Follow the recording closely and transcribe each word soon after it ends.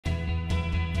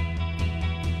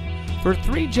For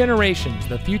 3 generations,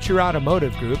 the Future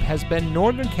Automotive Group has been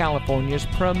Northern California's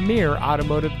premier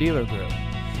automotive dealer group.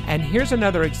 And here's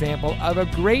another example of a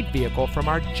great vehicle from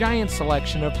our giant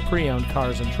selection of pre-owned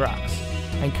cars and trucks.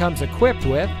 And comes equipped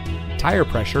with tire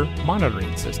pressure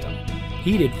monitoring system,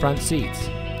 heated front seats,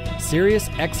 Sirius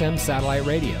XM satellite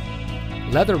radio,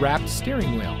 leather-wrapped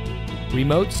steering wheel,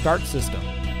 remote start system,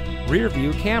 rear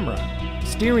view camera,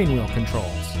 steering wheel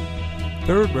controls,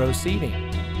 third row seating,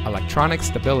 electronic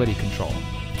stability control,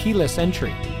 keyless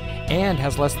entry, and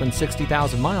has less than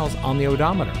 60,000 miles on the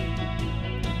odometer.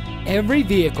 Every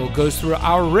vehicle goes through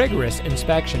our rigorous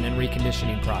inspection and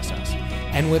reconditioning process.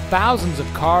 And with thousands of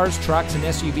cars, trucks, and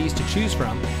SUVs to choose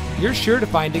from, you're sure to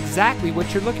find exactly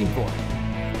what you're looking for.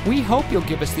 We hope you'll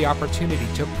give us the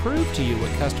opportunity to prove to you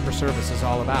what customer service is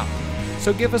all about.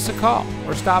 So give us a call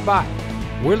or stop by.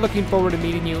 We're looking forward to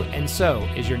meeting you, and so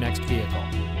is your next vehicle.